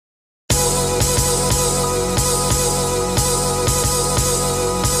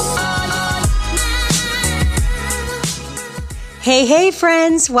Hey,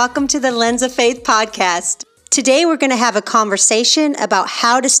 friends. Welcome to the Lens of Faith podcast. Today, we're going to have a conversation about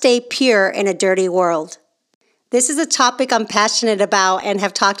how to stay pure in a dirty world. This is a topic I'm passionate about and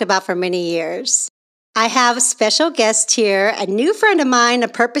have talked about for many years. I have a special guest here, a new friend of mine, a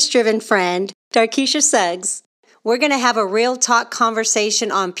purpose-driven friend, Darkeisha Suggs. We're going to have a real talk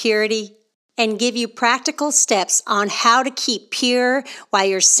conversation on purity and give you practical steps on how to keep pure while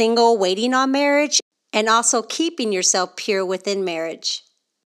you're single, waiting on marriage, and also keeping yourself pure within marriage.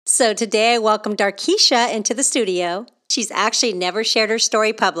 So today I welcome Darkeisha into the studio. She's actually never shared her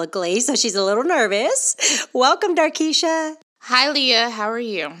story publicly, so she's a little nervous. Welcome, Darkeisha. Hi, Leah. How are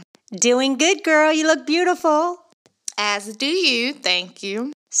you? Doing good, girl. You look beautiful. As do you. Thank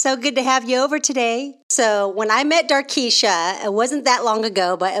you. So good to have you over today. So when I met Darkeisha, it wasn't that long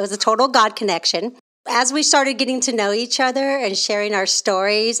ago, but it was a total God connection. As we started getting to know each other and sharing our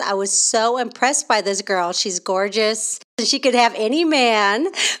stories, I was so impressed by this girl. She's gorgeous. She could have any man,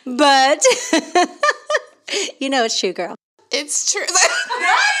 but you know it's true, girl. It's true.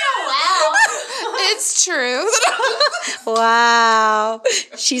 Wow. It's true. Wow.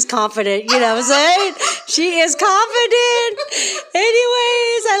 She's confident. You know what I'm saying? She is confident.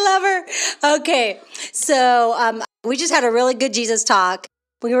 Anyways, I love her. Okay. So we just had a really good Jesus talk.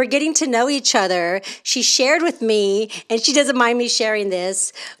 We were getting to know each other. She shared with me, and she doesn't mind me sharing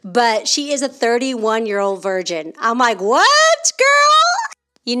this, but she is a 31-year-old virgin. I'm like, what,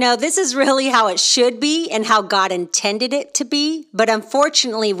 girl? You know, this is really how it should be and how God intended it to be, but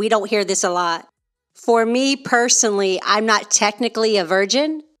unfortunately, we don't hear this a lot. For me personally, I'm not technically a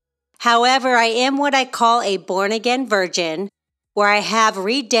virgin. However, I am what I call a born-again virgin, where I have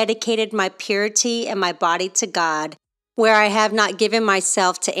rededicated my purity and my body to God, where I have not given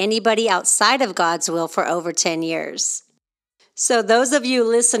myself to anybody outside of God's will for over 10 years. So those of you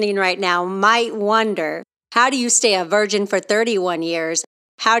listening right now might wonder, how do you stay a virgin for 31 years?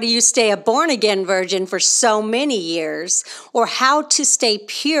 How do you stay a born-again virgin for so many years? Or how to stay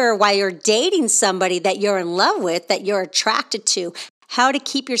pure while you're dating somebody that you're in love with, that you're attracted to? How to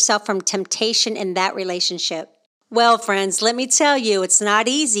keep yourself from temptation in that relationship? Well, friends, let me tell you, it's not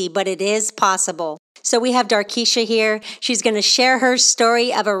easy, but it is possible. So we have Darkeisha here. She's going to share her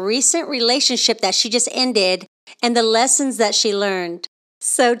story of a recent relationship that she just ended and the lessons that she learned.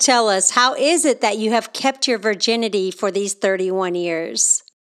 So tell us, how is it that you have kept your virginity for these 31 years?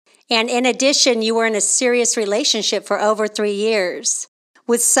 And in addition, you were in a serious relationship for over 3 years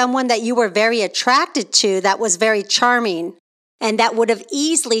with someone that you were very attracted to that was very charming and that would have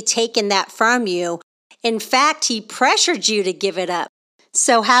easily taken that from you. In fact, he pressured you to give it up.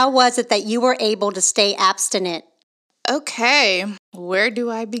 So how was it that you were able to stay abstinent? Okay, where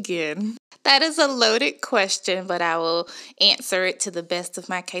do I begin? That is a loaded question, but I will answer it to the best of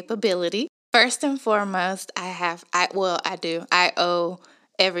my capability. First and foremost, I owe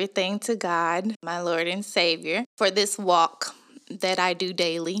everything to God, my Lord and Savior, for this walk that I do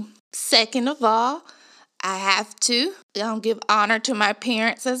daily. Second of all, I have to give honor to my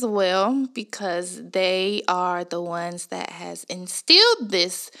parents as well, because they are the ones that has instilled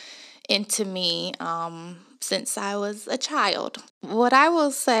this into me since I was a child. What I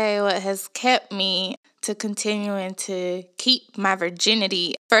will say, what has kept me to continuing to keep my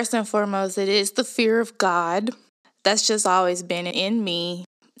virginity, first and foremost, it is the fear of God. That's just always been in me.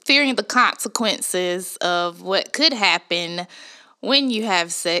 Fearing the consequences of what could happen when you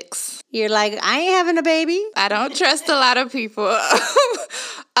have sex. You're like, I ain't having a baby. I don't trust a lot of people,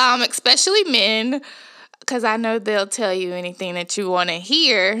 especially men, because I know they'll tell you anything that you want to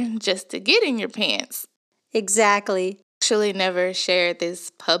hear just to get in your pants. Exactly. Actually never shared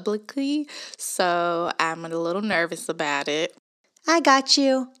this publicly, so I'm a little nervous about it. I got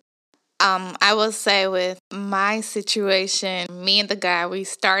you. I will say with my situation, me and the guy, we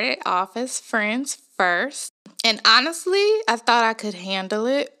started off as friends first. And honestly, I thought I could handle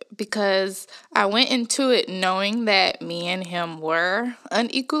it because I went into it knowing that me and him were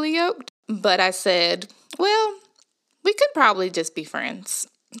unequally yoked. But I said, well, we could probably just be friends.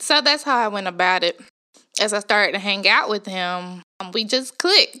 So that's how I went about it. As I started to hang out with him, we just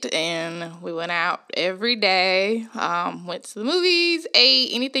clicked and we went out every day, went to the movies,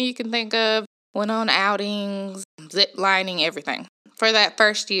 ate, anything you can think of, went on outings, zip lining, everything. For that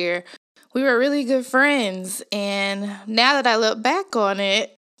first year, we were really good friends, and now that I look back on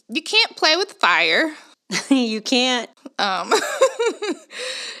it, you can't play with fire. You can't.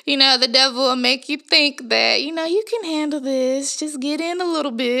 The devil will make you think that, you can handle this. Just get in a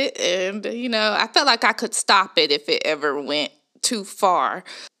little bit. And, I felt like I could stop it if it ever went too far.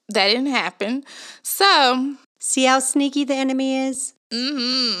 That didn't happen. So. See how sneaky the enemy is? By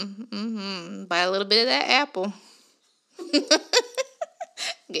a little bit of that apple.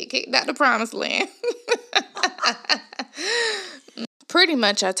 Get kicked out the promised land. Pretty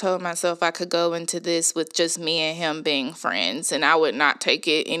much I told myself I could go into this with just me and him being friends, and I would not take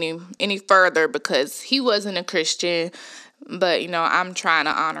it any further because he wasn't a Christian. But, I'm trying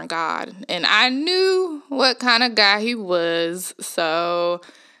to honor God. And I knew what kind of guy he was, so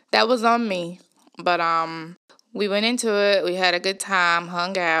that was on me. But we went into it. We had a good time,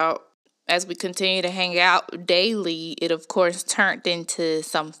 hung out. As we continued to hang out daily, it, of course, turned into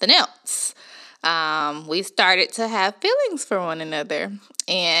something else. We started to have feelings for one another.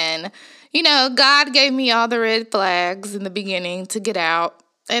 And, God gave me all the red flags in the beginning to get out.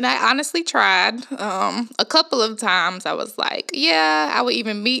 And I honestly tried. A couple of times I was like, yeah, I would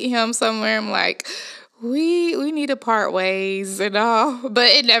even meet him somewhere. I'm like, we need to part ways and all. But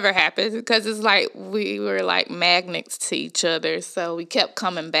it never happened because it's like we were like magnets to each other. So we kept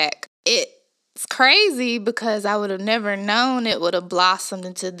coming back. It's crazy because I would have never known it would have blossomed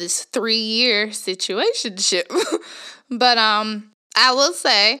into this 3-year situationship. But I will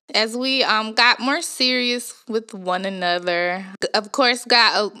say, as we got more serious with one another, of course,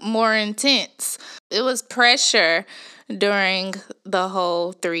 got more intense. It was pressure during the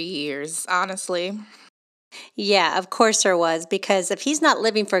whole 3 years, honestly. Yeah, of course there was, because if he's not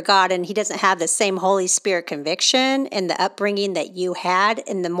living for God and he doesn't have the same Holy Spirit conviction and the upbringing that you had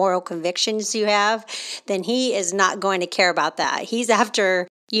and the moral convictions you have, then he is not going to care about that. He's after,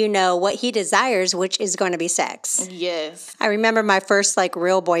 what he desires, which is going to be sex. Yes. I remember my first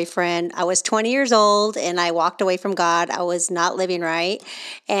real boyfriend. I was 20 years old and I walked away from God. I was not living right.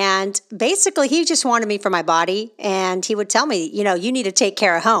 And basically he just wanted me for my body. And he would tell me, you need to take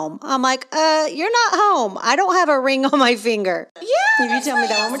care of home. I'm like, you're not home. I don't have a ring on my finger. Yeah. If you tell me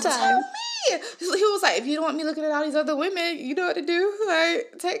that one more time. He was like, if you don't want me looking at all these other women, you know what to do.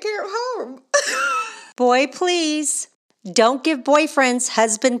 Like, take care of home. Boy, please. Don't give boyfriends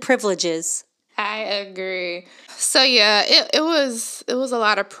husband privileges. I agree. So yeah, it was a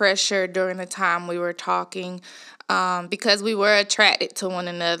lot of pressure during the time we were talking, because we were attracted to one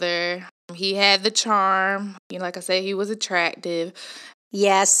another. He had the charm. Like I said, he was attractive.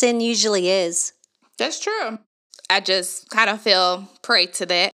 Yeah, sin usually is. That's true. I just kind of fell prey to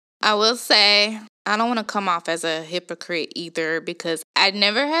that. I will say, I don't want to come off as a hypocrite either because I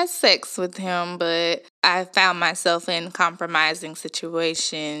never had sex with him, but I found myself in compromising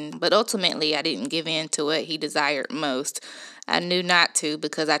situations. But ultimately, I didn't give in to what he desired most. I knew not to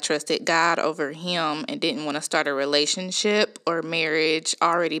because I trusted God over him and didn't want to start a relationship or marriage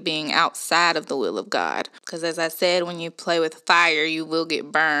already being outside of the will of God. Because as I said, when you play with fire, you will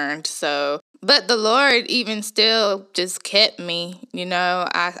get burned. But the Lord even still just kept me,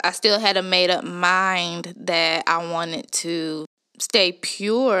 I still had a made up mind that I wanted to stay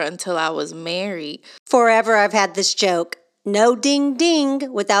pure until I was married. Forever I've had this joke. No ding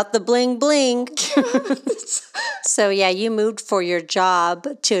ding without the bling bling. So yeah, you moved for your job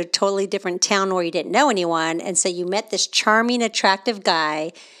to a totally different town where you didn't know anyone. And so you met this charming, attractive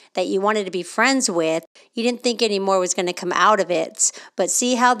guy that you wanted to be friends with. You didn't think any more was going to come out of it. But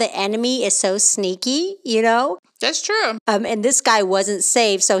see how the enemy is so sneaky, That's true. And this guy wasn't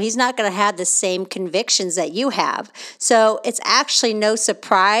saved, so he's not going to have the same convictions that you have. So it's actually no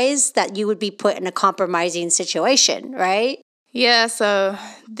surprise that you would be put in a compromising situation, right? Yeah, so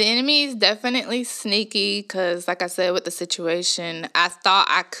the enemy is definitely sneaky because, like I said, with the situation, I thought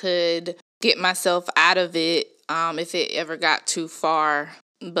I could get myself out of it if it ever got too far.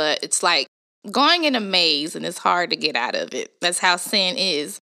 But it's like going in a maze and it's hard to get out of it. That's how sin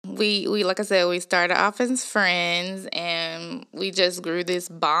is. We like I said, we started off as friends and we just grew this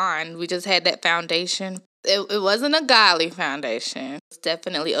bond. We just had that foundation. It wasn't a godly foundation. It's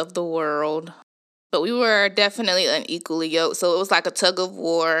definitely of the world. But we were definitely unequally yoked. So it was like a tug of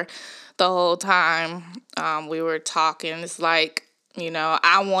war the whole time. We were talking. It's like,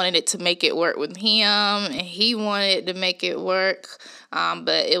 I wanted it to make it work with him and he wanted to make it work.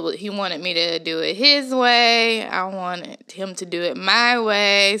 But he wanted me to do it his way. I wanted him to do it my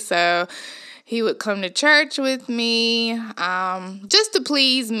way. So he would come to church with me just to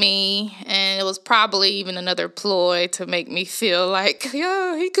please me. And it was probably even another ploy to make me feel like,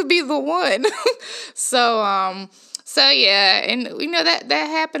 yeah, he could be the one. So yeah, and that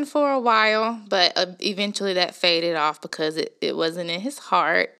happened for a while, but eventually that faded off because it wasn't in his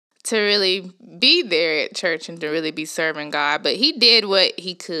heart to really be there at church and to really be serving God. But he did what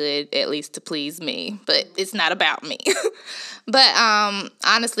he could, at least to please me. But it's not about me. But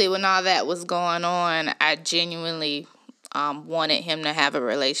honestly, when all that was going on, I genuinely wanted him to have a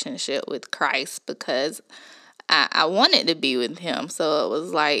relationship with Christ because I wanted to be with him. So it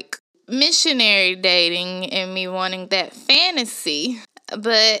was like missionary dating and me wanting that fantasy.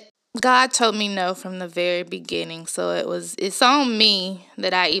 But God told me no from the very beginning. So it's on me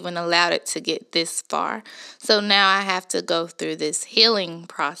that I even allowed it to get this far. So now I have to go through this healing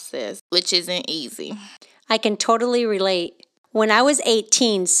process, which isn't easy. I can totally relate. When I was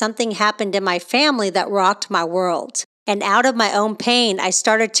 18, something happened in my family that rocked my world. And out of my own pain, I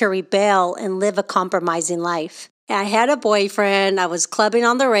started to rebel and live a compromising life. I had a boyfriend, I was clubbing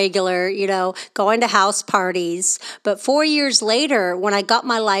on the regular, going to house parties. But 4 years later, when I got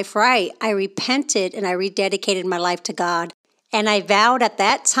my life right, I repented and I rededicated my life to God. And I vowed at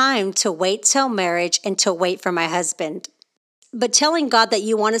that time to wait till marriage and to wait for my husband. But telling God that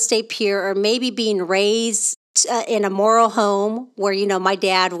you want to stay pure, or maybe being raised in a moral home where, my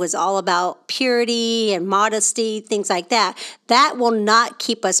dad was all about purity and modesty, things like that, that will not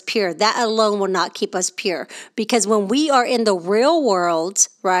keep us pure. That alone will not keep us pure. Because when we are in the real world,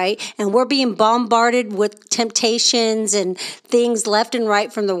 right, and we're being bombarded with temptations and things left and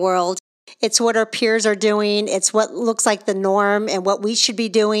right from the world, it's what our peers are doing. It's what looks like the norm and what we should be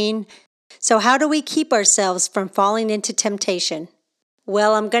doing. So how do we keep ourselves from falling into temptation?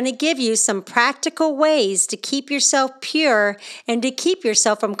 Well, I'm going to give you some practical ways to keep yourself pure and to keep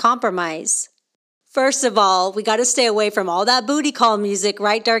yourself from compromise. First of all, we got to stay away from all that booty call music,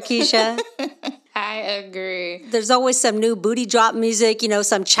 right, Darkeisha? I agree. There's always some new booty drop music,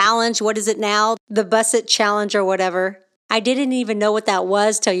 some challenge. What is it now? The Bust It Challenge or whatever. I didn't even know what that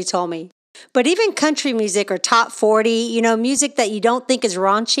was till you told me. But even country music or top 40, music that you don't think is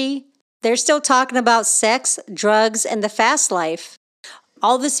raunchy, they're still talking about sex, drugs, and the fast life.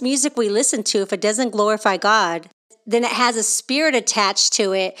 All this music we listen to, if it doesn't glorify God, then it has a spirit attached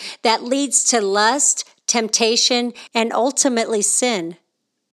to it that leads to lust, temptation, and ultimately sin.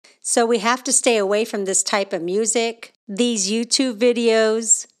 So we have to stay away from this type of music, these YouTube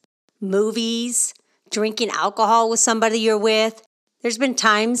videos, movies, drinking alcohol with somebody you're with. There's been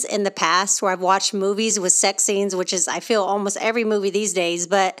times in the past where I've watched movies with sex scenes, which is, I feel, almost every movie these days,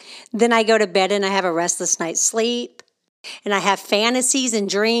 but then I go to bed and I have a restless night's sleep. And I have fantasies and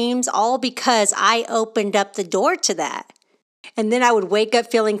dreams, all because I opened up the door to that. And then I would wake up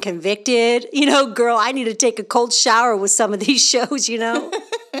feeling convicted. Girl, I need to take a cold shower with some of these shows,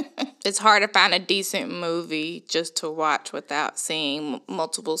 It's hard to find a decent movie just to watch without seeing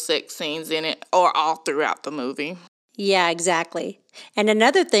multiple sex scenes in it or all throughout the movie. Yeah, exactly. And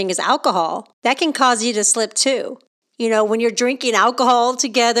another thing is alcohol. That can cause you to slip too. When you're drinking alcohol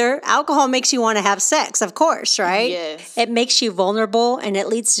together, alcohol makes you want to have sex, of course, right? Yes. It makes you vulnerable and it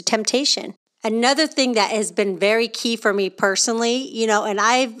leads to temptation. Another thing that has been very key for me personally, and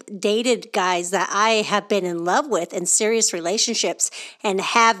I've dated guys that I have been in love with in serious relationships and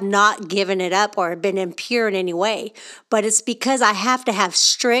have not given it up or been impure in any way. But it's because I have to have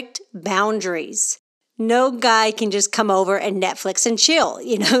strict boundaries. No guy can just come over and Netflix and chill.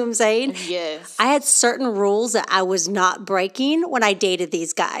 You know what I'm saying? Yes. I had certain rules that I was not breaking when I dated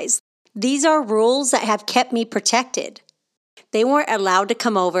these guys. These are rules that have kept me protected. They weren't allowed to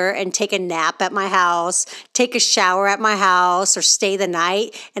come over and take a nap at my house, take a shower at my house, or stay the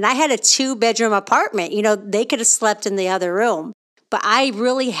night. And I had a 2-bedroom apartment. They could have slept in the other room. But I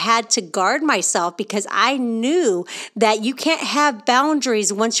really had to guard myself because I knew that you can't have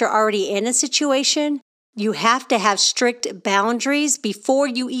boundaries once you're already in a situation. You have to have strict boundaries before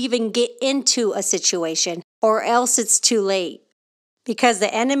you even get into a situation, or else it's too late. Because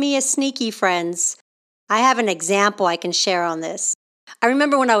the enemy is sneaky, friends. I have an example I can share on this. I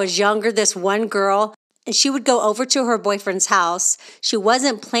remember when I was younger, this one girl, and she would go over to her boyfriend's house. She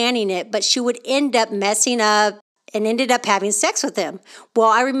wasn't planning it, but she would end up messing up and ended up having sex with him. Well,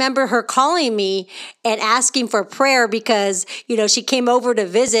 I remember her calling me and asking for prayer because, she came over to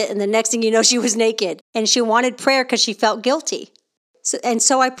visit and the next thing you know, she was naked. And she wanted prayer because she felt guilty.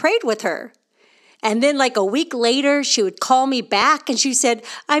 So I prayed with her. And then like a week later, she would call me back and she said,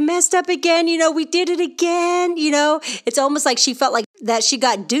 I messed up again. We did it again. It's almost like she felt like that she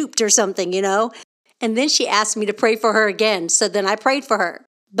got duped or something, And then she asked me to pray for her again. So then I prayed for her.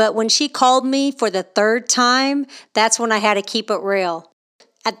 But when she called me for the 3rd time, that's when I had to keep it real.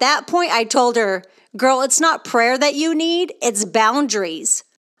 At that point, I told her, girl, it's not prayer that you need, it's boundaries.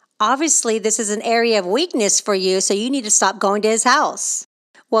 Obviously, this is an area of weakness for you, so you need to stop going to his house.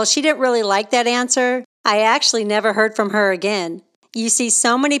 Well, she didn't really like that answer. I actually never heard from her again. You see,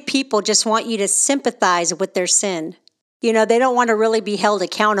 so many people just want you to sympathize with their sin. They don't want to really be held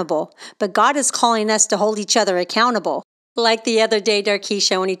accountable, but God is calling us to hold each other accountable. Like the other day,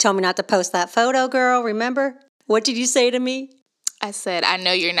 Darkeisha, when you told me not to post that photo, girl, remember? What did you say to me? I said, I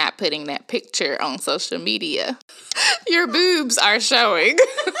know you're not putting that picture on social media. Your boobs are showing.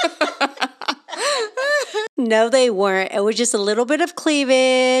 No, they weren't. It was just a little bit of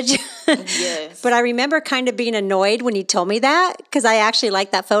cleavage. Yes. But I remember kind of being annoyed when he told me that because I actually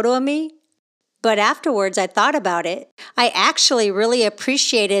liked that photo of me. But afterwards, I thought about it. I actually really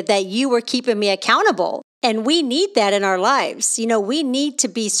appreciated that you were keeping me accountable. And we need that in our lives. You know, we need to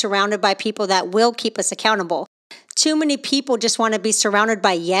be surrounded by people that will keep us accountable. Too many people just want to be surrounded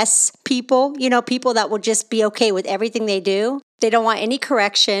by yes people, you know, people that will just be okay with everything they do. They don't want any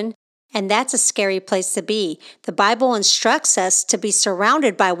correction. And that's a scary place to be. The Bible instructs us to be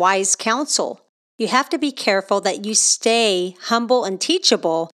surrounded by wise counsel. You have to be careful that you stay humble and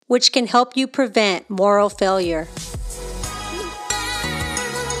teachable, which can help you prevent moral failure.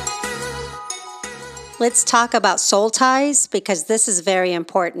 Let's talk about soul ties because this is very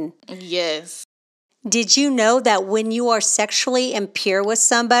important. Yes. Did you know that when you are sexually impure with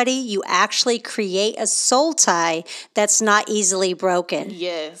somebody, you actually create a soul tie that's not easily broken?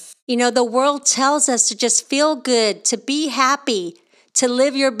 Yes. You know, the world tells us to just feel good, to be happy, to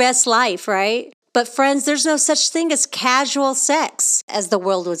live your best life, right? But friends, there's no such thing as casual sex, as the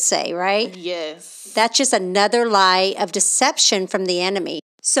world would say, right? Yes. That's just another lie of deception from the enemy.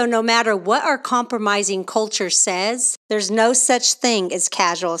 So no matter what our compromising culture says, there's no such thing as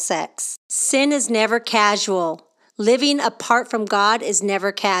casual sex. Sin is never casual. Living apart from God is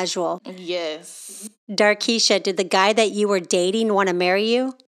never casual. Yes. Darkeisha, did the guy that you were dating want to marry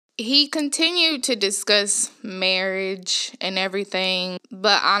you? He continued to discuss marriage and everything,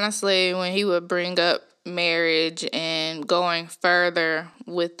 but honestly, when he would bring up marriage and going further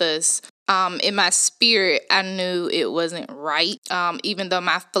with us, in my spirit, I knew it wasn't right. Even though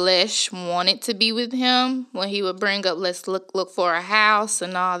my flesh wanted to be with him, when he would bring up, let's look for a house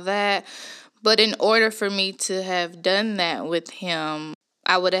and all that. But in order for me to have done that with him,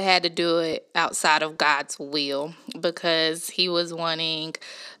 I would have had to do it outside of God's will because he was wanting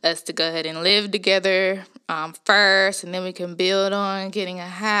us to go ahead and live together first, and then we can build on getting a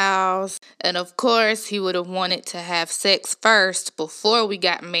house. And of course, he would have wanted to have sex first before we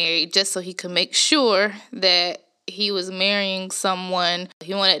got married just so he could make sure that he was marrying someone.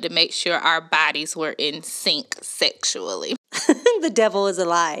 He wanted to make sure our bodies were in sync sexually. The devil is a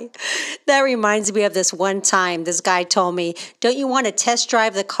lie. That reminds me of this one time this guy told me, don't you want to test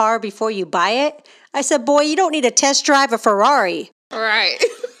drive the car before you buy it? I said, boy, you don't need to test drive a Ferrari. Right.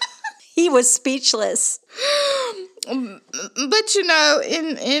 He was speechless. But you know,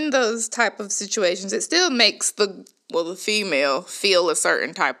 in those type of situations, it still makes the female feel a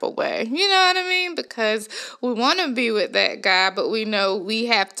certain type of way. You know what I mean? Because we want to be with that guy, but we know we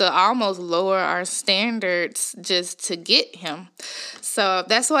have to almost lower our standards just to get him. So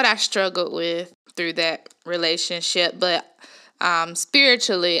that's what I struggled with through that relationship. But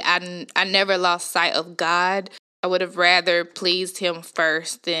spiritually, I never lost sight of God. I would have rather pleased him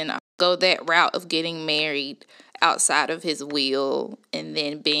first than go that route of getting married outside of his will and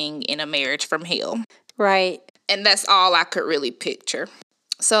then being in a marriage from hell. Right. And that's all I could really picture.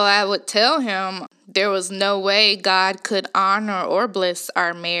 So I would tell him there was no way God could honor or bless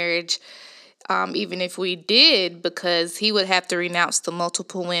our marriage, even if we did, because he would have to renounce the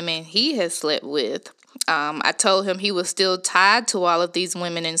multiple women he has slept with. I told him he was still tied to all of these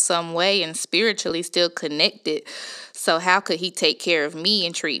women in some way and spiritually still connected. So how could he take care of me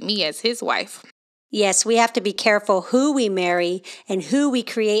and treat me as his wife? Yes, we have to be careful who we marry and who we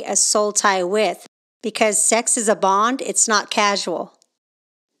create a soul tie with, because sex is a bond, it's not casual.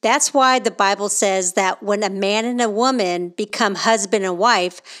 That's why the Bible says that when a man and a woman become husband and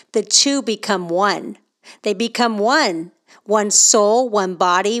wife, the two become one. They become one. One soul, one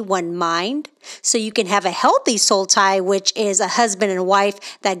body, one mind. So you can have a healthy soul tie, which is a husband and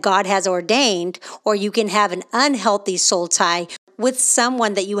wife that God has ordained, or you can have an unhealthy soul tie with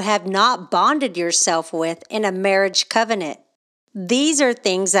someone that you have not bonded yourself with in a marriage covenant. These are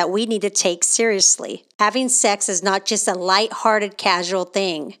things that we need to take seriously. Having sex is not just a light-hearted, casual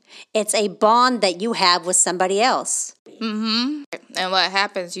thing. It's a bond that you have with somebody else. Mm-hmm. And what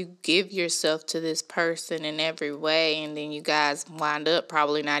happens, you give yourself to this person in every way, and then you guys wind up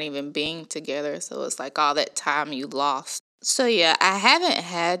probably not even being together. So it's like all that time you lost. So yeah, I haven't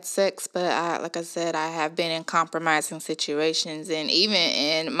had sex, but like I said, I have been in compromising situations. And even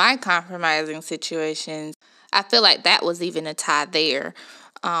in my compromising situations, I feel like that was even a tie there.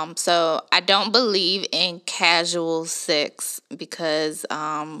 So I don't believe in casual sex because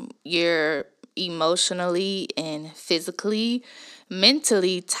you're emotionally and physically,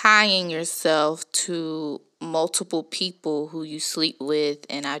 mentally tying yourself to multiple people who you sleep with.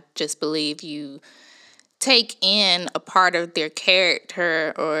 And I just believe you take in a part of their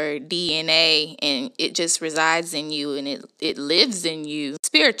character or DNA, and it just resides in you, and it lives in you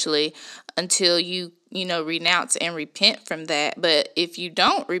spiritually until you renounce and repent from that. But if you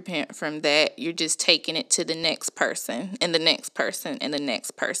don't repent from that, you're just taking it to the next person and the next person and the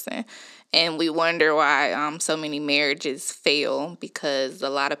next person. And we wonder why so many marriages fail, because a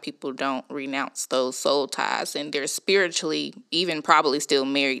lot of people don't renounce those soul ties, and they're spiritually even probably still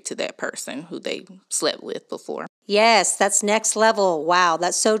married to that person who they slept with before. Yes, that's next level. Wow,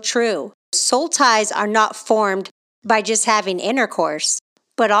 that's so true. Soul ties are not formed by just having intercourse,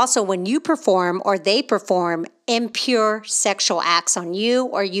 but also when you perform or they perform impure sexual acts on you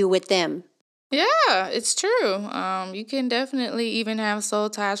or you with them. Yeah, it's true. You can definitely even have soul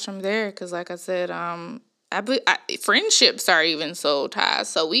ties from there, because like I said, friendships are even soul ties.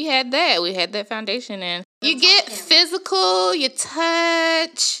 So we had that foundation, and you get physical, you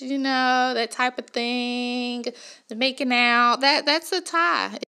touch, that type of thing, the making out, that's a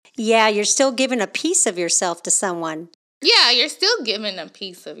tie. Yeah, you're still giving a piece of yourself to someone. Yeah, you're still giving a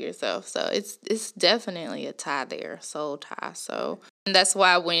piece of yourself. So it's definitely a tie there, soul tie. So and that's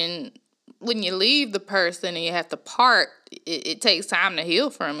why when you leave the person and you have to part, it takes time to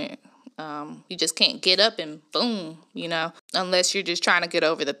heal from it. You just can't get up and boom, unless you're just trying to get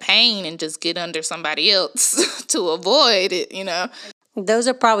over the pain and just get under somebody else to avoid it, Those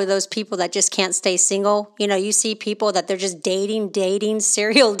are probably those people that just can't stay single. You see people that they're just dating,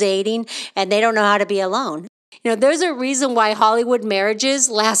 serial dating, and they don't know how to be alone. There's a reason why Hollywood marriages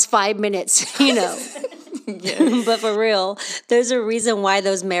last 5 minutes, Yes. But for real, there's a reason why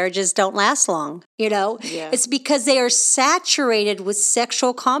those marriages don't last long, Yeah. It's because they are saturated with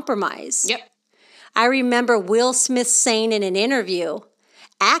sexual compromise. Yep. I remember Will Smith saying in an interview,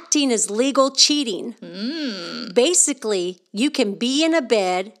 acting is legal cheating. Basically, you can be in a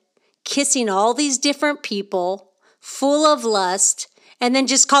bed, kissing all these different people, full of lust, and then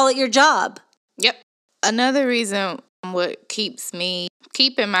just call it your job. Yep. Another reason what keeps me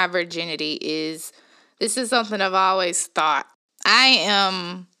keeping my virginity is, this is something I've always thought.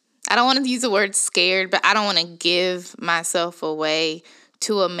 I don't want to use the word scared, but I don't want to give myself away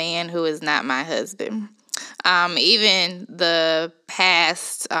to a man who is not my husband. Even the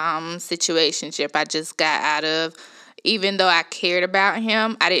past situationship I just got out of, even though I cared about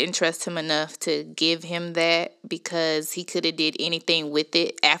him, I didn't trust him enough to give him that, because he could have did anything with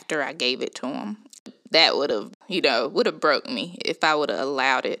it after I gave it to him. That would have broke me if I would have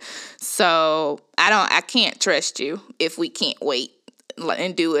allowed it. So I can't trust you if we can't wait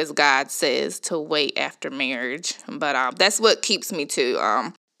and do as God says to wait after marriage. But that's what keeps me too.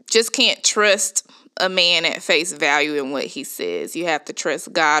 Just can't trust a man at face value in what he says. You have to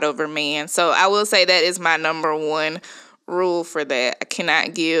trust God over man. So I will say that is my number one rule for that. I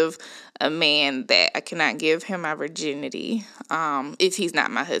cannot give a man that. I cannot give him my virginity if he's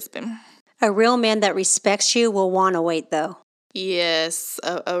not my husband. A real man that respects you will want to wait, though. Yes,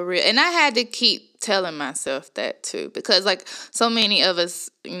 a real. And I had to keep telling myself that too, because like so many of us,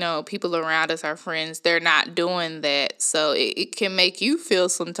 people around us, our friends, they're not doing that. So it can make you feel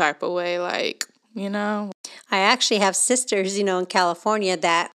some type of way, like, I actually have sisters, in California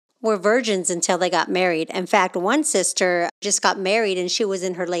that were virgins until they got married. In fact, one sister just got married and she was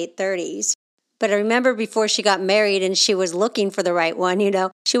in her late 30s. But I remember before she got married and she was looking for the right one,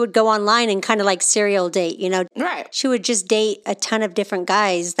 she would go online and kind of like serial date, Right. She would just date a ton of different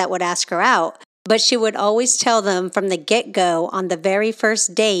guys that would ask her out. But she would always tell them from the get-go on the very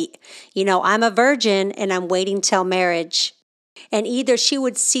first date, I'm a virgin and I'm waiting till marriage. And either she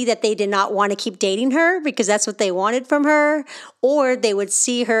would see that they did not want to keep dating her because that's what they wanted from her, or they would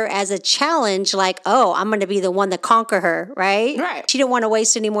see her as a challenge, like, oh, I'm going to be the one to conquer her, right? Right. She didn't want to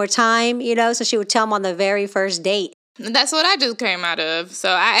waste any more time, so she would tell them on the very first date. That's what I just came out of. So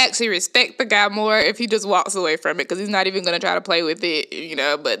I actually respect the guy more if he just walks away from it, because he's not even going to try to play with it,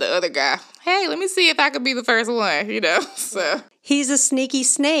 But the other guy, hey, let me see if I could be the first one, So he's a sneaky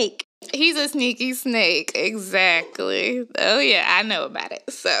snake. He's a sneaky snake, exactly. Oh, yeah, I know about it,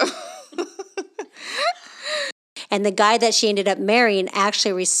 so. And the guy that she ended up marrying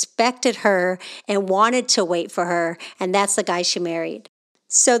actually respected her and wanted to wait for her, and that's the guy she married.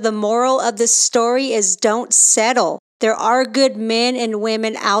 So the moral of the story is don't settle. There are good men and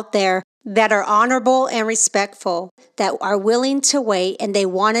women out there that are honorable and respectful, that are willing to wait, and they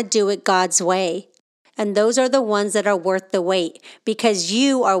want to do it God's way. And those are the ones that are worth the wait, because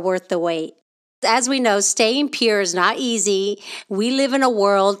you are worth the wait. As we know, staying pure is not easy. We live in a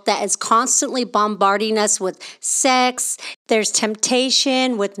world that is constantly bombarding us with sex. There's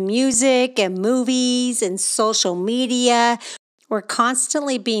temptation with music and movies and social media. We're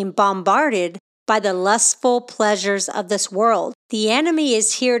constantly being bombarded by the lustful pleasures of this world. The enemy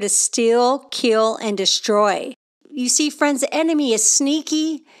is here to steal, kill, and destroy. You see, friends, the enemy is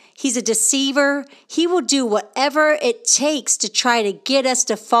sneaky. He's a deceiver. He will do whatever it takes to try to get us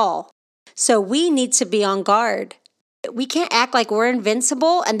to fall. So we need to be on guard. We can't act like we're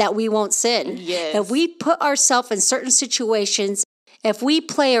invincible and that we won't sin. Yes. If we put ourselves in certain situations, if we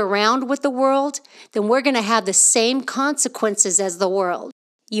play around with the world, then we're going to have the same consequences as the world.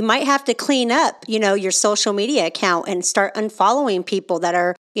 You might have to clean up, your social media account and start unfollowing people that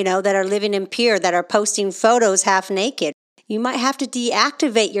are living impure, that are posting photos half naked. You might have to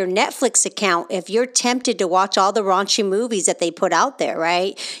deactivate your Netflix account if you're tempted to watch all the raunchy movies that they put out there,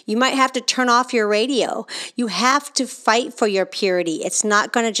 right? You might have to turn off your radio. You have to fight for your purity. It's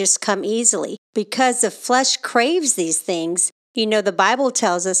not going to just come easily because the flesh craves these things. The Bible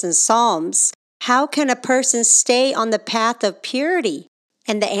tells us in Psalms, how can a person stay on the path of purity?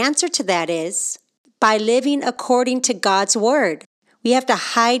 And the answer to that is by living according to God's word. We have to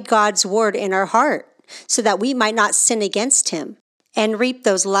hide God's word in our heart so that we might not sin against him and reap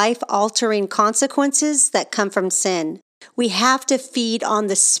those life-altering consequences that come from sin. We have to feed on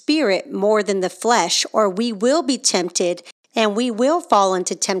the spirit more than the flesh, or we will be tempted and we will fall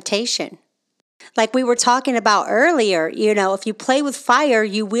into temptation. Like we were talking about earlier, if you play with fire,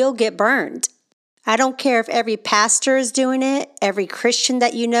 you will get burned. I don't care if every pastor is doing it, every Christian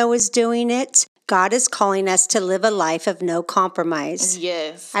that is doing it. God is calling us to live a life of no compromise.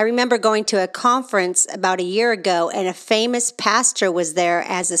 Yes. I remember going to a conference about a year ago, and a famous pastor was there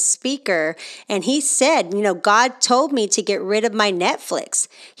as a speaker, and he said, God told me to get rid of my Netflix.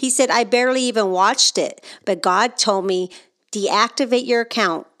 He said, I barely even watched it, but God told me, deactivate your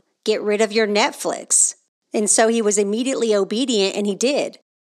account, get rid of your Netflix. And so he was immediately obedient, and he did.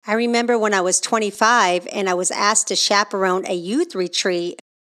 I remember when I was 25 and I was asked to chaperone a youth retreat,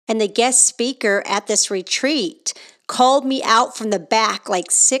 and the guest speaker at this retreat called me out from the back, like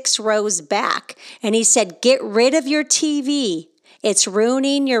 6 rows back, and he said, get rid of your TV. It's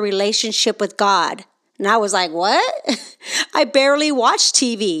ruining your relationship with God. And I was like, what? I barely watch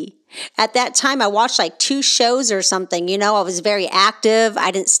TV. At that time, I watched like 2 shows or something. I was very active.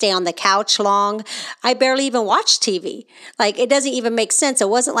 I didn't stay on the couch long. I barely even watched TV. Like, it doesn't even make sense. It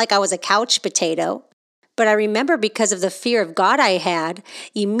wasn't like I was a couch potato. But I remember because of the fear of God I had,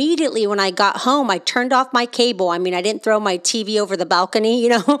 immediately when I got home, I turned off my cable. I didn't throw my TV over the balcony,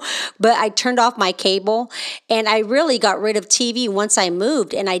 but I turned off my cable, and I really got rid of TV once I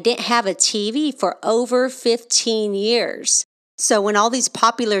moved, and I didn't have a TV for over 15 years. So when all these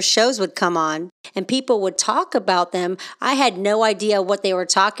popular shows would come on and people would talk about them, I had no idea what they were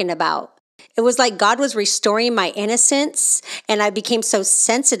talking about. It was like God was restoring my innocence, and I became so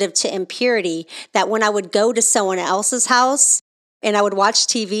sensitive to impurity that when I would go to someone else's house and I would watch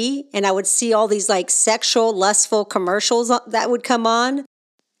TV and I would see all these like sexual, lustful commercials that would come on,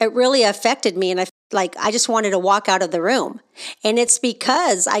 it really affected me, and I just wanted to walk out of the room. And it's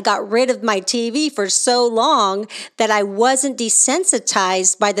because I got rid of my TV for so long that I wasn't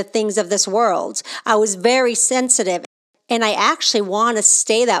desensitized by the things of this world. I was very sensitive. And I actually want to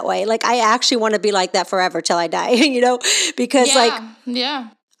stay that way. Like, I actually want to be like that forever till I die, because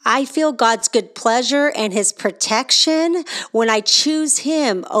I feel God's good pleasure and his protection when I choose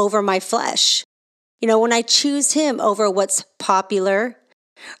him over my flesh. When I choose him over what's popular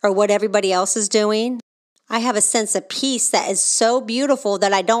or what everybody else is doing, I have a sense of peace that is so beautiful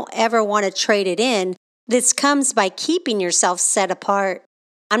that I don't ever want to trade it in. This comes by keeping yourself set apart.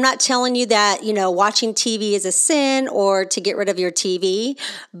 I'm not telling you that, watching TV is a sin or to get rid of your TV,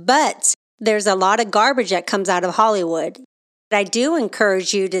 but there's a lot of garbage that comes out of Hollywood. I do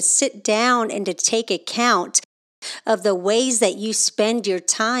encourage you to sit down and to take account of the ways that you spend your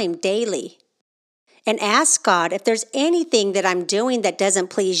time daily. And ask God, if there's anything that I'm doing that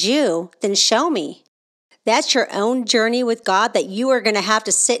doesn't please you, then show me. That's your own journey with God that you are going to have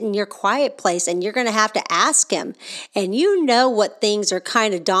to sit in your quiet place and you're going to have to ask him. And what things are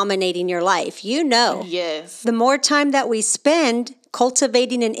kind of dominating your life. Yes. The more time that we spend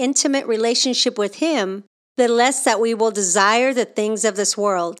cultivating an intimate relationship with him, the less that we will desire the things of this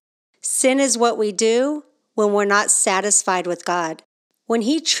world. Sin is what we do when we're not satisfied with God. When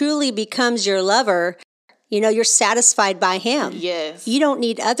he truly becomes your lover, you're satisfied by him. Yes. You don't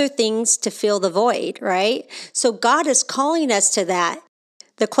need other things to fill the void, right? So God is calling us to that.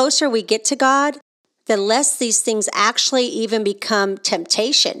 The closer we get to God, the less these things actually even become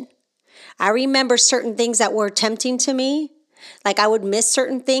temptation. I remember certain things that were tempting to me. Like I would miss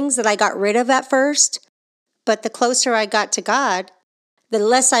certain things that I got rid of at first. But the closer I got to God, the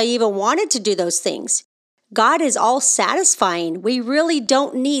less I even wanted to do those things. God is all satisfying. We really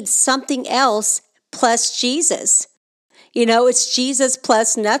don't need something else plus Jesus. It's Jesus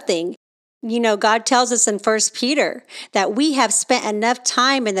plus nothing. God tells us in 1 Peter that we have spent enough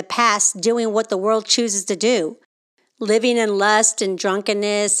time in the past doing what the world chooses to do, living in lust and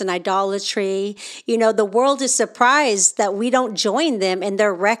drunkenness and idolatry. The world is surprised that we don't join them in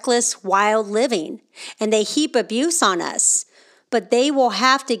their reckless, wild living, and they heap abuse on us. But they will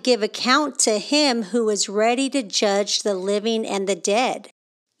have to give account to Him who is ready to judge the living and the dead.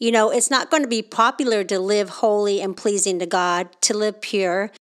 It's not going to be popular to live holy and pleasing to God, to live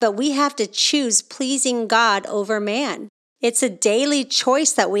pure, but we have to choose pleasing God over man. It's a daily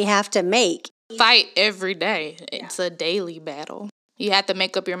choice that we have to make. Fight every day. It's a daily battle. You have to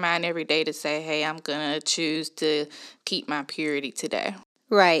make up your mind every day to say, hey, I'm going to choose to keep my purity today.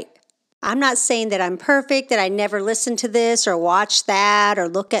 Right. I'm not saying that I'm perfect, that I never listen to this or watch that or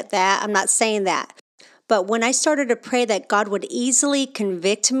look at that. I'm not saying that. But when I started to pray that God would easily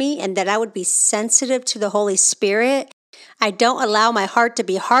convict me and that I would be sensitive to the Holy Spirit, I don't allow my heart to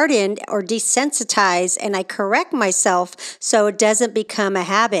be hardened or desensitized, and I correct myself so it doesn't become a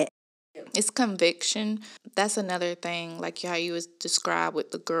habit. It's conviction. That's another thing, like how you was described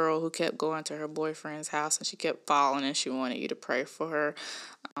with the girl who kept going to her boyfriend's house and she kept falling and she wanted you to pray for her.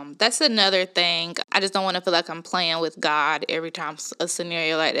 That's another thing. I just don't want to feel like I'm playing with God every time a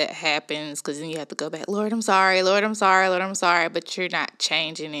scenario like that happens, because then you have to go back, Lord, I'm sorry, Lord, I'm sorry, Lord, I'm sorry, but you're not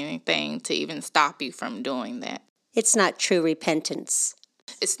changing anything to even stop you from doing that. It's not true repentance.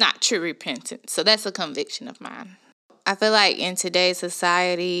 It's not true repentance. So that's a conviction of mine. I feel like in today's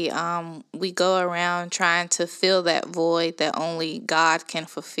society, we go around trying to fill that void that only God can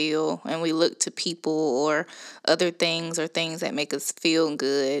fulfill, and we look to people or other things or things that make us feel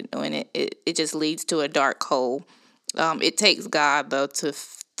good, when it just leads to a dark hole. It takes God, though, to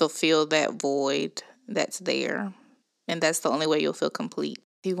fulfill that void that's there, and that's the only way you'll feel complete.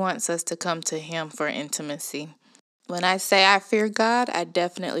 He wants us to come to Him for intimacy. When I say I fear God, I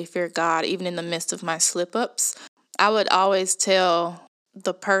definitely fear God, even in the midst of my slip-ups. I would always tell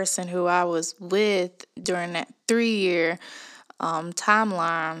the person who I was with during that 3-year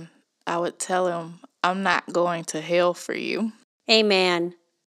timeline, I would tell him, I'm not going to hell for you. Amen.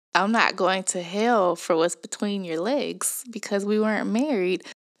 I'm not going to hell for what's between your legs, because we weren't married.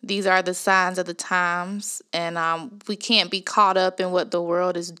 These are the signs of the times, and we can't be caught up in what the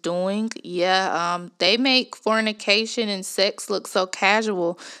world is doing. Yeah, they make fornication and sex look so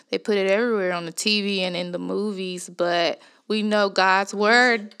casual. They put it everywhere on the TV and in the movies, but we know God's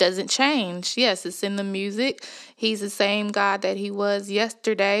word doesn't change. Yes, it's in the music. He's the same God that He was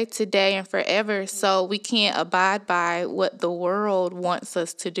yesterday, today, and forever. So we can't abide by what the world wants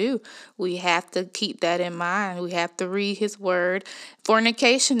us to do. We have to keep that in mind. We have to read His word.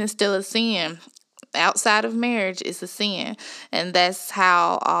 Fornication is still a sin. Outside of marriage is a sin. And that's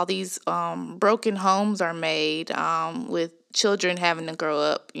how all these broken homes are made, with children having to grow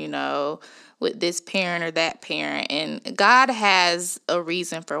up, with this parent or that parent. And God has a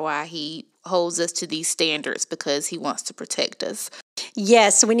reason for why He holds us to these standards, because He wants to protect us.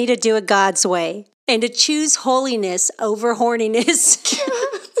 Yes, we need to do it God's way and to choose holiness over horniness.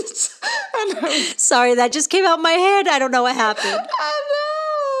 I know. Sorry, that just came out my head. I don't know what happened.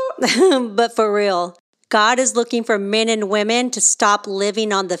 I know. But for real, God is looking for men and women to stop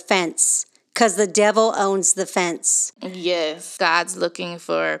living on the fence, because the devil owns the fence. Yes, God's looking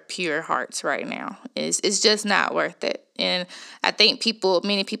for pure hearts right now. It's just not worth it. And I think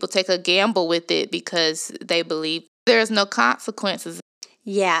many people take a gamble with it because they believe there's no consequences.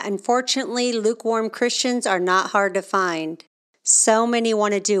 Yeah, unfortunately, lukewarm Christians are not hard to find. So many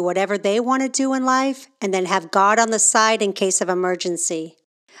want to do whatever they want to do in life and then have God on the side in case of emergency.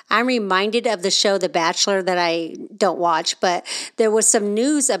 I'm reminded of the show The Bachelor that I don't watch, but there was some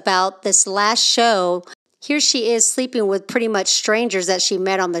news about this last show. Here she is sleeping with pretty much strangers that she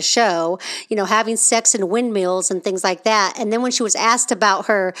met on the show, having sex in windmills and things like that. And then when she was asked about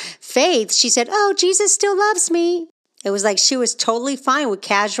her faith, she said, "Oh, Jesus still loves me." It was like she was totally fine with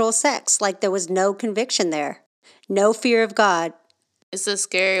casual sex, like there was no conviction there, no fear of God. It's a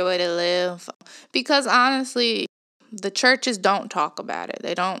scary way to live, because honestly, the churches don't talk about it.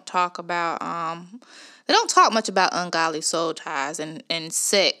 They don't talk about, they don't talk much about ungodly soul ties and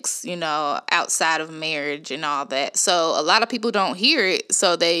sex, outside of marriage and all that. So a lot of people don't hear it.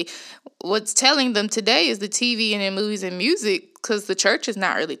 So what's telling them today is the TV and in movies and music, because the church is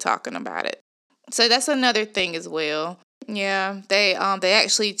not really talking about it. So that's another thing as well. Yeah, they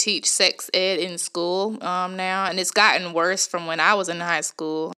actually teach sex ed in school now, and it's gotten worse from when I was in high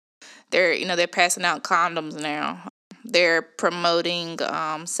school. They're passing out condoms now. they're promoting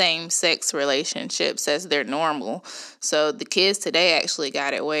same-sex relationships as they're normal. So the kids today actually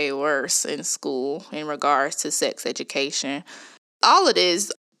got it way worse in school in regards to sex education. All it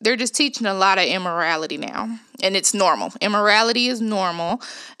is, they're just teaching a lot of immorality now, and it's normal. Immorality is normal,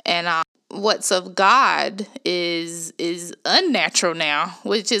 and what's of God is unnatural now,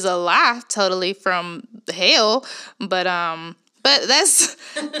 which is a lie totally from hell. But that's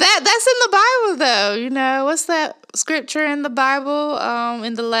that's in the Bible, though. You know, what's that scripture in the Bible?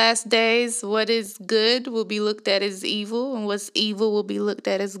 In the last days, what is good will be looked at as evil, and what's evil will be looked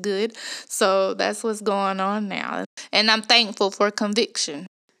at as good. So that's what's going on now, and I'm thankful for conviction.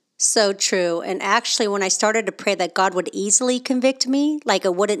 So true. And actually, when I started to pray that God would easily convict me, like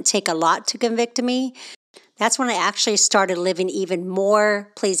it wouldn't take a lot to convict me, that's when I actually started living even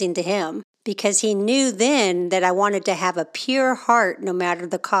more pleasing to Him, because He knew then that I wanted to have a pure heart no matter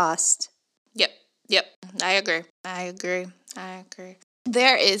the cost. Yep. I agree.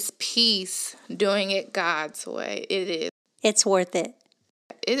 There is peace doing it God's way. It is. It's worth it.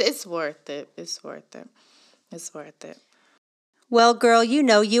 It's worth it. Well, girl, you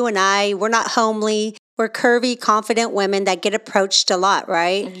know, you and I, we're not homely. We're curvy, confident women that get approached a lot,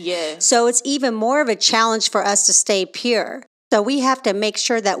 right? Yes. So it's even more of a challenge for us to stay pure. So we have to make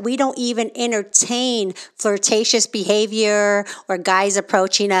sure that we don't even entertain flirtatious behavior or guys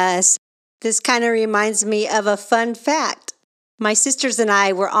approaching us. This kind of reminds me of a fun fact. My sisters and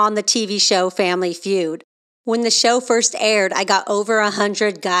I were on the TV show Family Feud. When the show first aired, I got over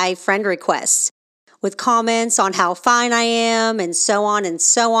 100 guy friend requests with comments on how fine I am and so on and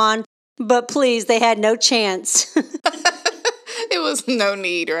so on. But please, they had no chance. It was no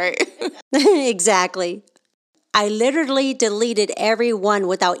need, right? Exactly. I literally deleted everyone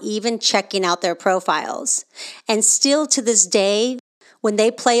without even checking out their profiles. And still to this day, when they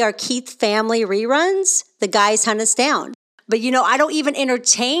play our Keith family reruns, the guys hunt us down. But you know, I don't even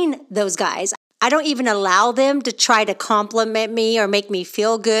entertain those guys. I don't even allow them to try to compliment me or make me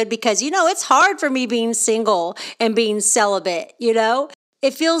feel good because, you know, it's hard for me being single and being celibate, you know?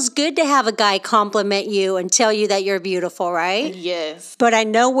 It feels good to have a guy compliment you and tell you that you're beautiful, right? Yes. But I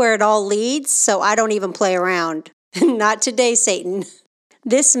know where it all leads, so I don't even play around. Not today, Satan.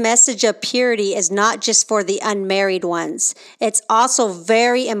 This message of purity is not just for the unmarried ones. It's also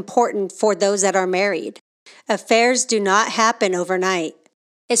very important for those that are married. Affairs do not happen overnight.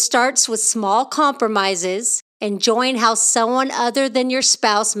 It starts with small compromises, enjoying how someone other than your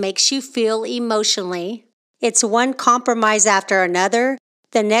spouse makes you feel emotionally. It's one compromise after another.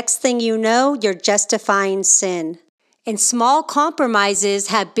 The next thing you know, you're justifying sin. And small compromises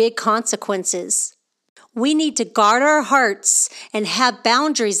have big consequences. We need to guard our hearts and have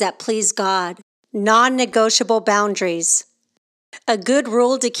boundaries that please God, non-negotiable boundaries. A good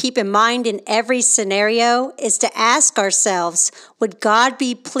rule to keep in mind in every scenario is to ask ourselves, would God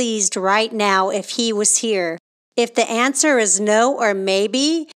be pleased right now if He was here? If the answer is no or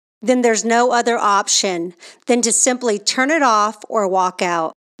maybe, then there's no other option than to simply turn it off or walk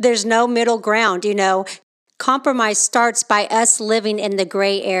out. There's no middle ground, you know. Compromise starts by us living in the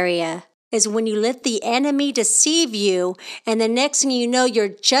gray area. Is when you let the enemy deceive you, and the next thing you know, you're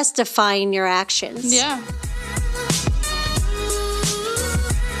justifying your actions. Yeah.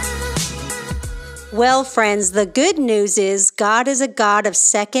 Well, friends, the good news is God is a God of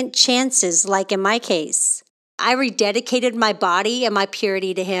second chances, like in my case. I rededicated my body and my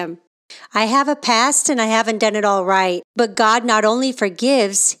purity to Him. I have a past and I haven't done it all right, but God not only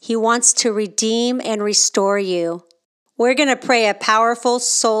forgives, He wants to redeem and restore you. We're going to pray a powerful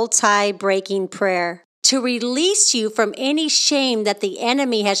soul tie breaking prayer to release you from any shame that the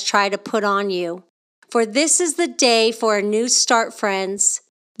enemy has tried to put on you. For this is the day for a new start, friends.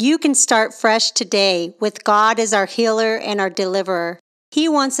 You can start fresh today with God as our healer and our deliverer. He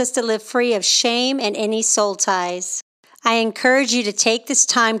wants us to live free of shame and any soul ties. I encourage you to take this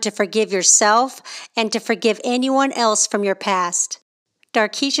time to forgive yourself and to forgive anyone else from your past.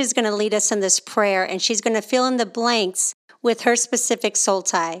 Darkeisha is going to lead us in this prayer, and she's going to fill in the blanks with her specific soul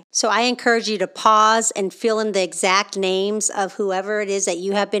tie. So I encourage you to pause and fill in the exact names of whoever it is that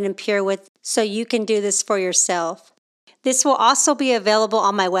you have been impure with so you can do this for yourself. This will also be available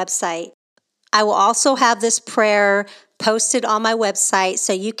on my website. I will also have this prayer posted on my website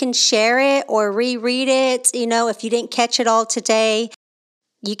so you can share it or reread it. You know, if you didn't catch it all today,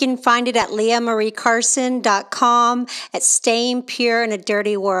 you can find it at leahmariecarson.com at Staying Pure in a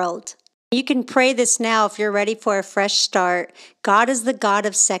Dirty World. You can pray this now if you're ready for a fresh start. God is the God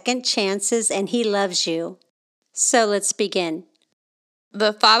of second chances and He loves you. So let's begin.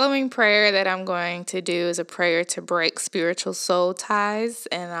 The following prayer that I'm going to do is a prayer to break spiritual soul ties.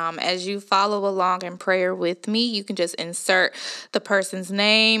 And as you follow along in prayer with me, you can just insert the person's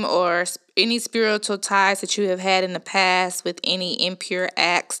name or any spiritual ties that you have had in the past with any impure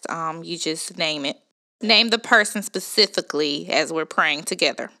acts. You just name it. Name the person specifically as we're praying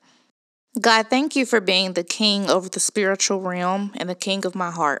together. God, thank you for being the king over the spiritual realm and the king of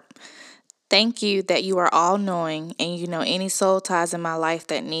my heart. Thank you that you are all-knowing and you know any soul ties in my life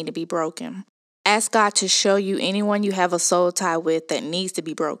that need to be broken. Ask God to show you anyone you have a soul tie with that needs to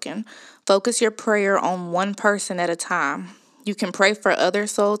be broken. Focus your prayer on one person at a time. You can pray for other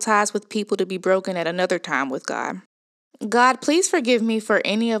soul ties with people to be broken at another time with God. God, please forgive me for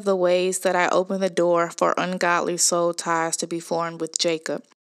any of the ways that I opened the door for ungodly soul ties to be formed with Jacob.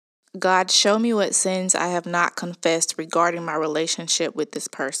 God, show me what sins I have not confessed regarding my relationship with this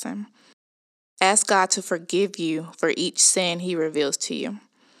person. Ask God to forgive you for each sin he reveals to you.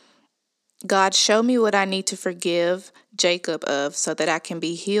 God, show me what I need to forgive Jacob of so that I can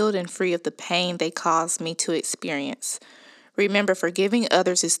be healed and free of the pain they caused me to experience. Remember, forgiving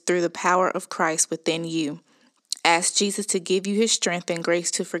others is through the power of Christ within you. Ask Jesus to give you his strength and grace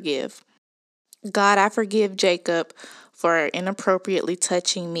to forgive. God, I forgive Jacob for inappropriately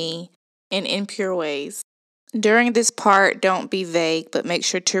touching me in impure ways. During this part, don't be vague, but make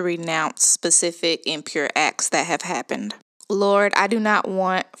sure to renounce specific impure acts that have happened. Lord, I do not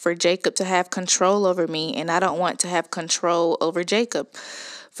want for Jacob to have control over me, and I don't want to have control over Jacob.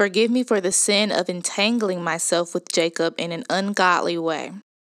 Forgive me for the sin of entangling myself with Jacob in an ungodly way.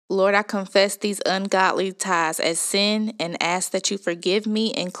 Lord, I confess these ungodly ties as sin and ask that you forgive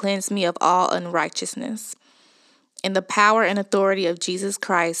me and cleanse me of all unrighteousness. In the power and authority of Jesus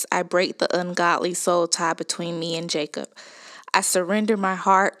Christ, I break the ungodly soul tie between me and Jacob. I surrender my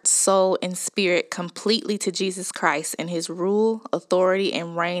heart, soul, and spirit completely to Jesus Christ and his rule, authority,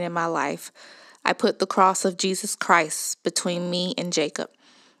 and reign in my life. I put the cross of Jesus Christ between me and Jacob.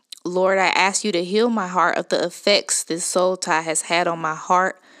 Lord, I ask you to heal my heart of the effects this soul tie has had on my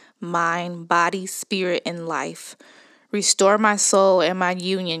heart, mind, body, spirit, and life. Restore my soul and my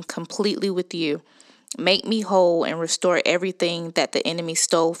union completely with you. Make me whole and restore everything that the enemy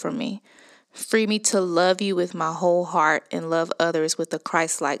stole from me. Free me to love you with my whole heart and love others with a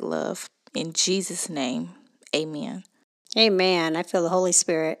Christ-like love. In Jesus' name, amen. Amen. I feel the Holy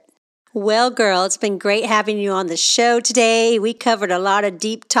Spirit. Well, girl, it's been great having you on the show today. We covered a lot of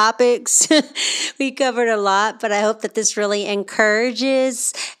deep topics. We covered a lot, but I hope that this really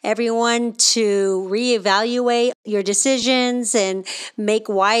encourages everyone to reevaluate your decisions and make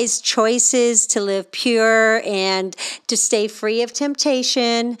wise choices to live pure and to stay free of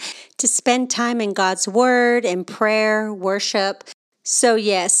temptation, to spend time in God's word and prayer, worship. So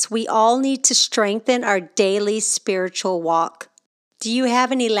yes, we all need to strengthen our daily spiritual walk. Do you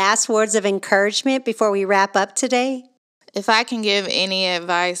have any last words of encouragement before we wrap up today? If I can give any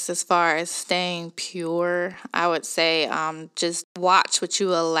advice as far as staying pure, I would say just watch what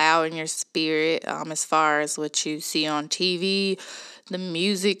you allow in your spirit as far as what you see on TV, the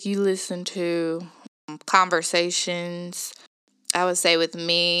music you listen to, conversations. I would say with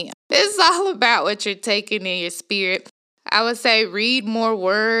me, it's all about what you're taking in your spirit. I would say read more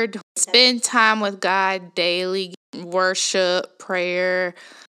word, spend time with God daily, worship, prayer.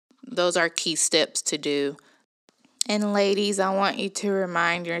 Those are key steps to do. And ladies, I want you to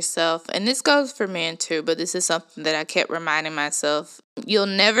remind yourself, and this goes for men too, but this is something that I kept reminding myself. You'll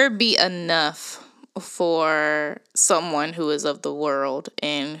never be enough for someone who is of the world,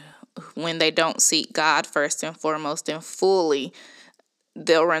 and when they don't seek God first and foremost and fully,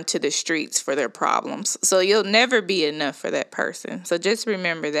 they'll run to the streets for their problems. So you'll never be enough for that person. So just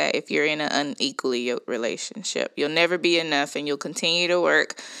remember that if you're in an unequally yoked relationship, you'll never be enough and you'll continue to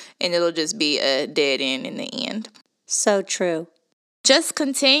work and it'll just be a dead end in the end. So true. Just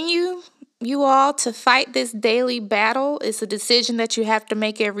continue, you all, to fight this daily battle. It's a decision that you have to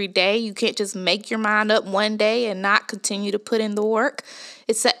make every day. You can't just make your mind up one day and not continue to put in the work.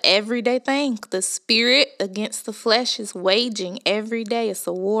 It's an everyday thing. The spirit against the flesh is waging every day. It's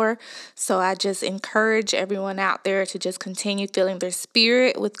a war. So I just encourage everyone out there to just continue filling their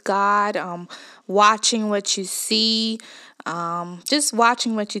spirit with God, watching what you see, just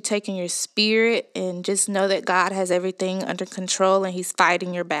watching what you take in your spirit, and just know that God has everything under control and he's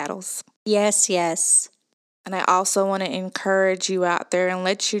fighting your battles. Yes, yes. And I also want to encourage you out there and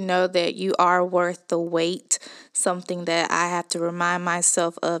let you know that you are worth the wait, something that I have to remind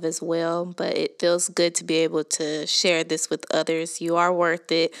myself of as well. But it feels good to be able to share this with others. You are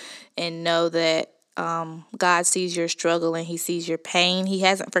worth it, and know that God sees your struggle and he sees your pain. He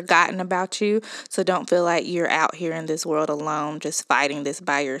hasn't forgotten about you. So don't feel like you're out here in this world alone, just fighting this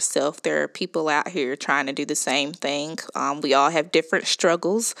by yourself. There are people out here trying to do the same thing. We all have different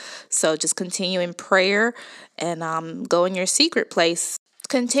struggles. So just continue in prayer and go in your secret place.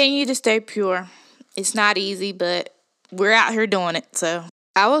 Continue to stay pure. It's not easy, but we're out here doing it. So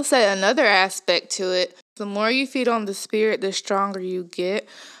I will say another aspect to it. The more you feed on the Spirit, the stronger you get.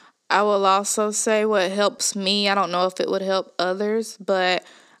 I will also say what helps me. I don't know if it would help others, but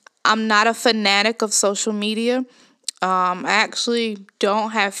I'm not a fanatic of social media. I actually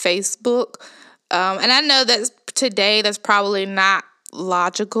don't have Facebook. And I know that today that's probably not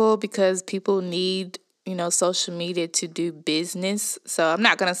logical because people need, social media to do business. So I'm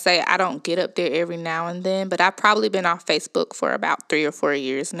not going to say I don't get up there every now and then, but I've probably been off Facebook for about 3 or 4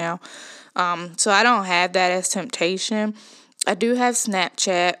 years now. So I don't have that as temptation. I do have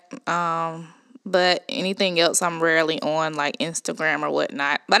Snapchat, but anything else I'm rarely on, like Instagram or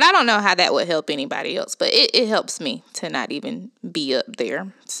whatnot. But I don't know how that would help anybody else, but it helps me to not even be up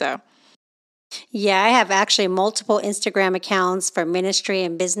there. So, yeah, I have actually multiple Instagram accounts for ministry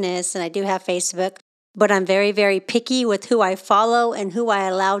and business, and I do have Facebook, but I'm very, very picky with who I follow and who I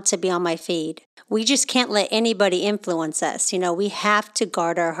allow to be on my feed. We just can't let anybody influence us. We have to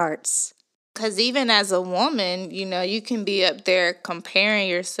guard our hearts. Because even as a woman, you can be up there comparing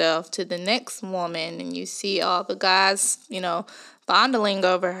yourself to the next woman and you see all the guys, fondling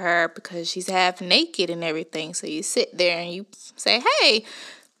over her because she's half naked and everything. So you sit there and you say, hey,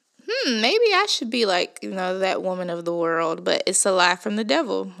 maybe I should be like, that woman of the world. But it's a lie from the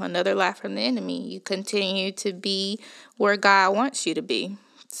devil, another lie from the enemy. You continue to be where God wants you to be.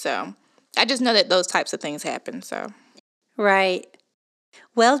 So I just know that those types of things happen. So right.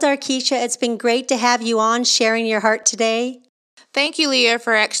 Well, Darkeisha, it's been great to have you on sharing your heart today. Thank you, Leah,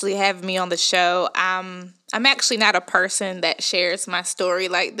 for actually having me on the show. I'm actually not a person that shares my story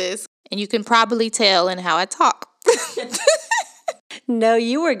like this, and you can probably tell in how I talk. No,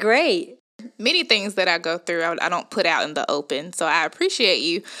 you were great. Many things that I go through, I don't put out in the open, so I appreciate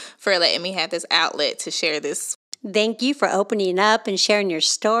you for letting me have this outlet to share this. Thank you for opening up and sharing your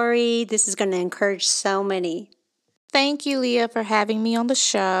story. This is going to encourage so many. Thank you, Leah, for having me on the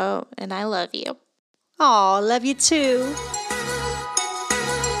show, and I love you. Aw, love you too.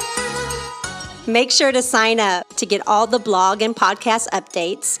 Make sure to sign up to get all the blog and podcast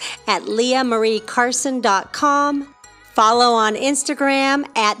updates at leahmariecarson.com. Follow on Instagram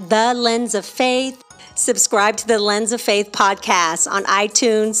at The Lens of Faith. Subscribe to the Lens of Faith podcast on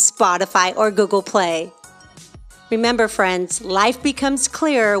iTunes, Spotify, or Google Play. Remember, friends, life becomes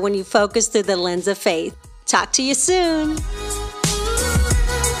clearer when you focus through the lens of faith. Talk to you soon.